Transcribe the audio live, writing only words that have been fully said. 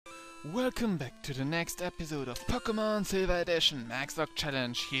Welcome back to the next episode of Pokemon Silver Edition Maxlock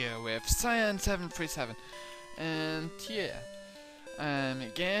Challenge here with Cyan737. And yeah, I'm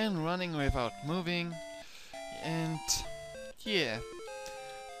again running without moving. And yeah,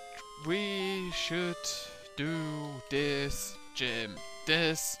 we should do this gym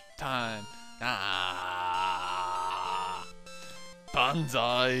this time.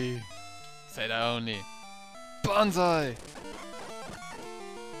 Banzai! Say that only. Banzai!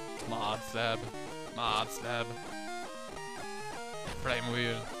 Slab. Flame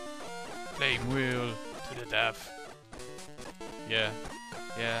wheel to the death. Yeah.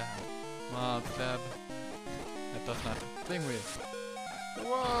 Slab. That does nothing. Flame wheel.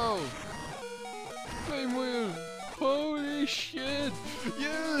 Whoa! Flame wheel! Holy shit!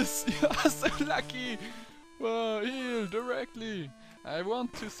 Yes! You are so lucky! Wow, heal directly! I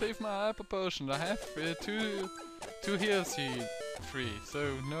want to save my hyper potion. I have two heals here. Free,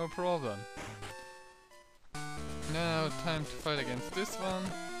 so no problem. Now time to fight against this one.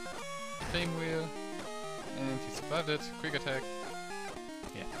 Flame wheel. And he survived it. Quick attack.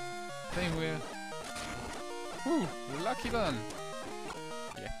 Yeah. Flame wheel. Woo! Lucky one!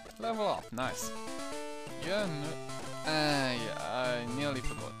 Yeah. Level up. Nice. Yeah, yeah, I nearly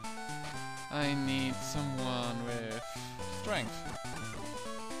forgot. I need someone with strength.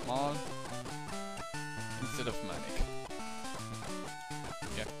 Small. Instead of manic.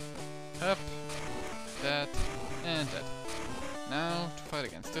 Up, that, and that. Now to fight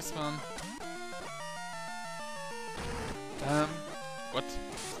against this one. What?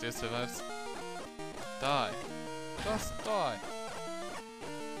 Still survives. Die. Just die.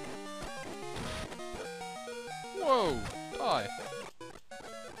 Whoa! Die.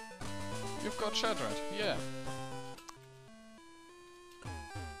 You've got shattered. Yeah.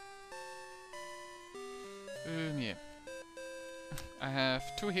 Yeah. I have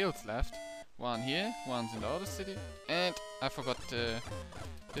 2 heals left. One here, one's in the other city, and I forgot the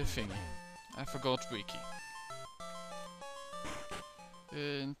thingy. I forgot Wiki.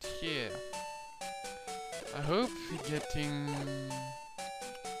 And yeah, I hope we're getting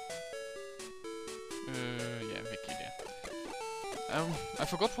yeah, Wiki there. I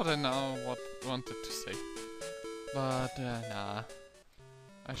forgot what I wanted to say, but nah,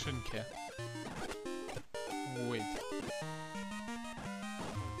 I shouldn't care. Wait.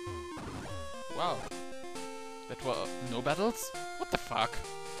 Wow. That were no battles? What the fuck?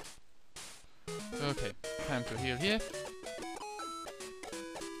 Okay, time to heal here.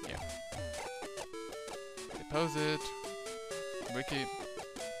 Yeah. Deposit. Wiki.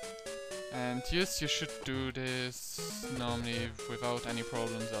 And yes, you should do this normally without any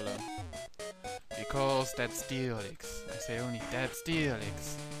problems alone. Because that's Steelix. I say only that's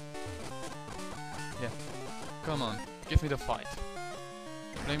Steelix. Yeah. Come on, give me the fight.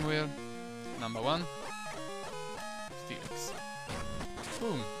 Flame wheel. Number 1. Steelix.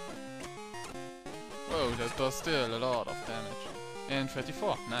 Boom. Whoa, that does still a lot of damage. And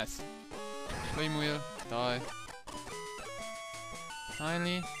 34, nice. Flame wheel, die.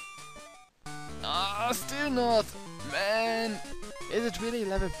 Finally. Ah, still not! Man! Is it really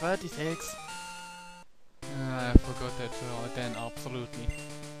level 36? I forgot that then, absolutely.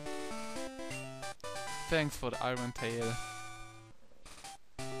 Thanks for the Iron Tail.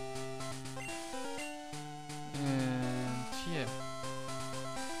 And yeah,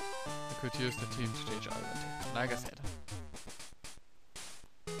 I could use the team stage already, like I said.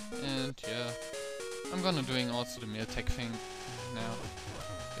 And yeah, I'm gonna doing also the meal tech thing now,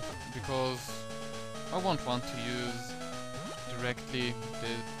 because I won't want to use directly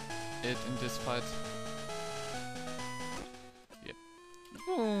it in this fight. Yep.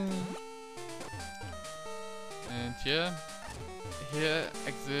 And yeah. Here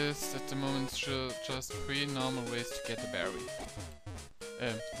exists at the moment just 3 normal ways to get a berry.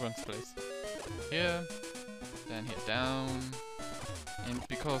 Bronze place. Here, then here down, and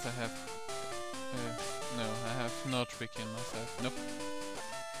because I have... no, I have not Wiki in myself. Nope.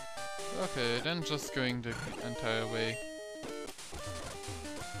 Okay, then just going the entire way.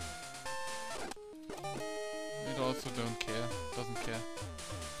 It also doesn't care.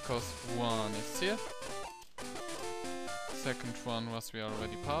 Because 1 is here. Second one was we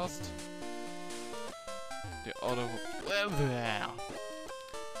already passed. The other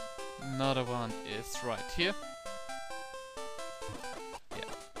another one is right here.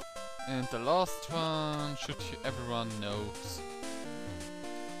 Yeah. And the last one everyone knows.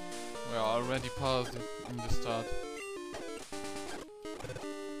 We are already past it in the start.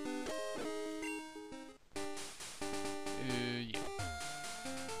 Yeah.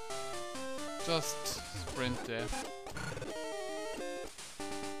 Just sprint there.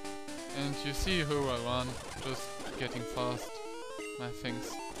 And you see who I run, just getting fast my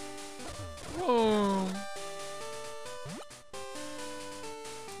things. Whoa!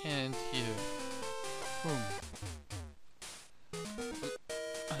 And here. Boom.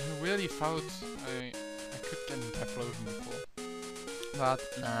 I really thought I could get in Typhlosion before. But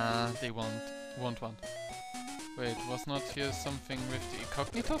nah, they won't want. Wait, was not here something with the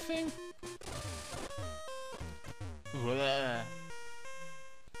incognito thing? Blah.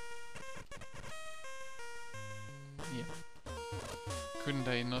 Yeah. Couldn't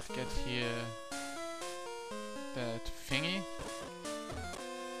I not get here that thingy?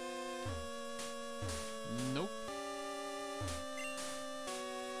 Nope.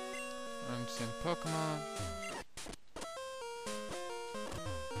 I'm same Pokemon.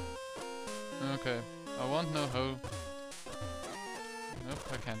 Okay, I won't know how.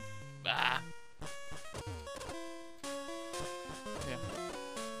 Nope, I can't. Ah! Yeah.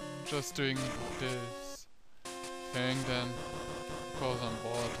 Just doing this thing then, because I'm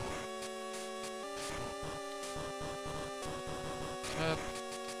bored. Yep.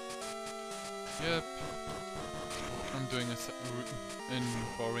 Yep. I'm doing a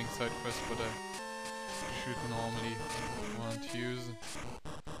boring side quest, but I should normally want to use.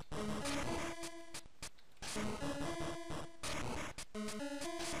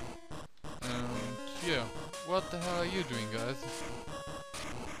 And yeah, what the hell are you doing, guys?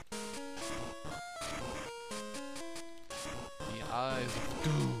 The eyes of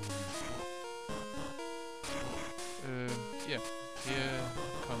doom. Yeah, here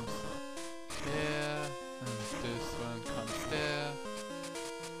comes there, and this one comes there.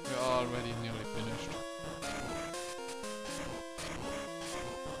 We're already nearly finished.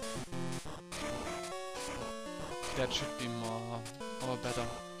 That should be more better.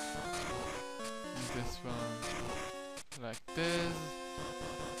 And this one like this.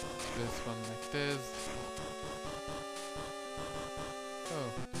 This one like this.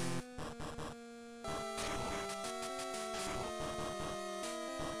 Oh.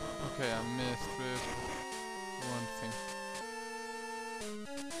 Okay, I missed with one thing.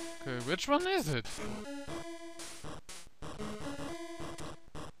 Okay, which one is it?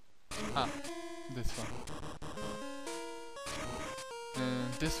 Ah, this one.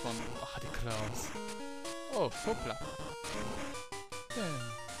 And this one. Ah, the claws. Oh, Popla. Yeah.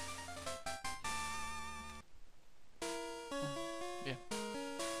 Yeah.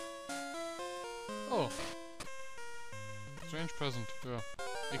 Oh. Strange present. Yeah.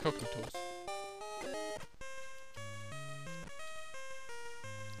 Incognitos.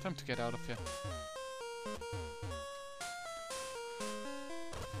 Time to get out of here.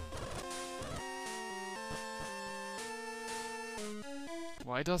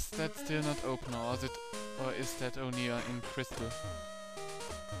 Why does that still not open, or is that only in crystal?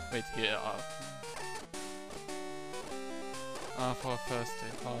 Wait, here are for first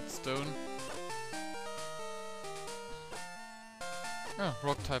aid, Heartstone. Oh,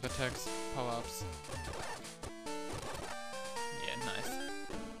 rock type attacks, power ups. Yeah, nice.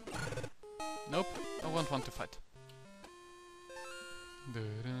 Nope, I won't want to fight.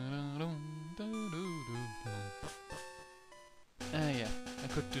 Yeah, I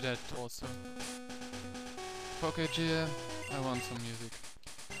could do that also. Pokegear, I want some music.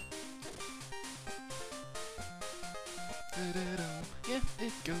 Yeah,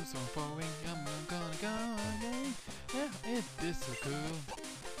 it goes on falling, I'm gonna go, yeah, it is so cool.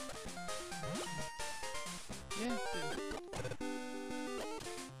 Yeah,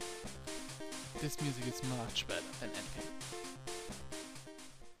 this music is much better than anything.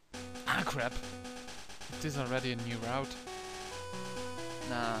 Ah, crap! Is this already a new route?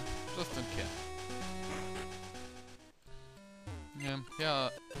 Nah, just don't care. Yeah, here I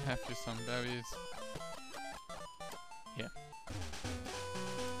have you some berries. Here.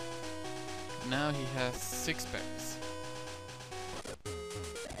 Now he has 6 berries.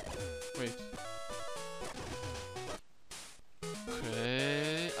 Wait.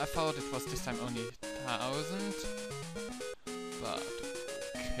 Okay, I thought it was this time only 1000. But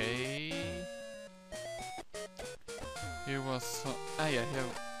okay. Here was yeah, here.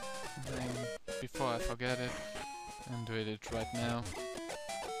 Before I forget it, and do it right now.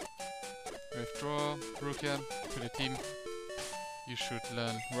 Withdraw, Rukia, to the team. You should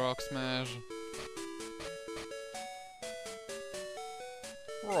learn Rock Smash.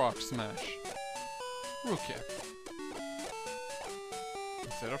 Rock Smash. Rukia.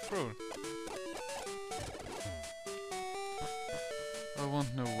 Instead of Roll. I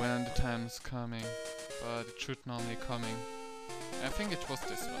won't know when the time is coming, but it should normally coming. I think it was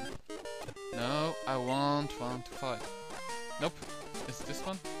this one. No, I won't want to fight. Nope. Is this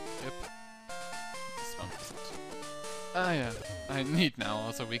one? Yep. Ah yeah, I need now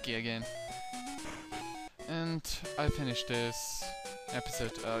also wiki again. And I finished this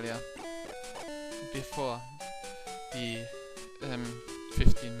episode earlier. Before the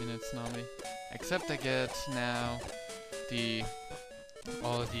 15 minutes normally. Except I get now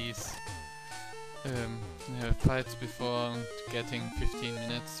all these fights before getting 15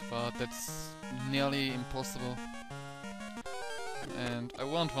 minutes, but that's nearly impossible. And I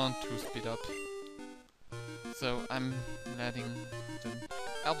won't want to speed up. So I'm letting them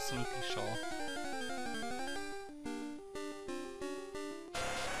absolutely sure.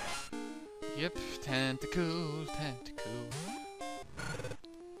 Yep, tentacle, tentacle.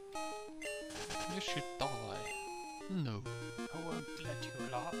 You should die. No, I won't let you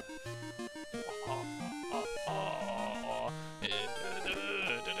live.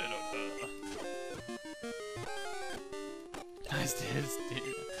 I still.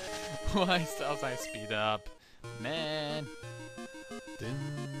 Why stop I speed up? Man.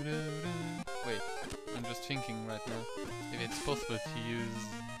 Wait, I'm just thinking right now if it's possible to use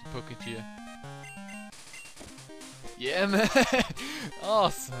Poketier. Yeah, man!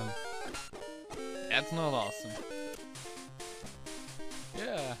 Awesome! That's not awesome.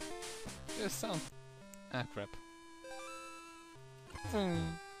 Yeah. This sounds... Ah, crap.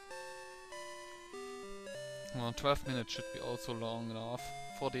 Well, 12 minutes should be also long enough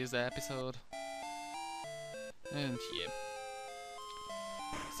for this episode. And yeah.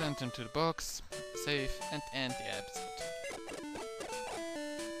 Send him to the box, save, and end the episode.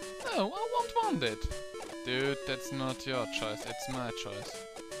 No, I won't want it! Dude, that's not your choice, it's my choice.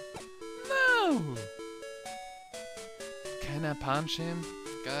 No! Can I punch him?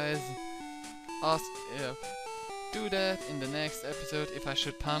 Guys, ask do that in the next episode if I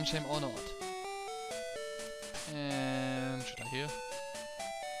should punch him or not. And should I heal?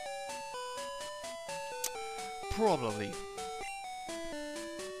 Probably.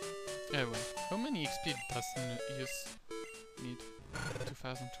 Anyway, how many XP does use need?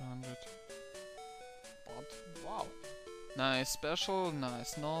 2200. What? Wow. Nice special,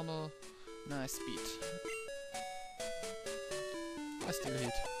 nice normal, nice speed. I still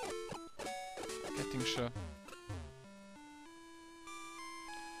hit. Getting sure.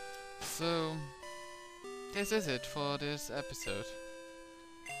 So, this is it for this episode.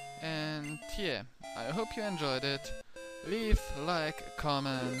 And yeah, I hope you enjoyed it. Leave like, a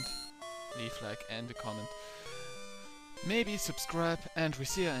comment. Leave like and a comment. Maybe subscribe, and we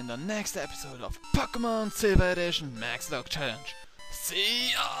see you in the next episode of Pokemon Silver Edition Maxlock Challenge.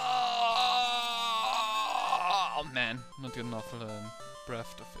 See ya! Oh man, not good enough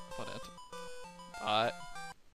breath for that. Bye.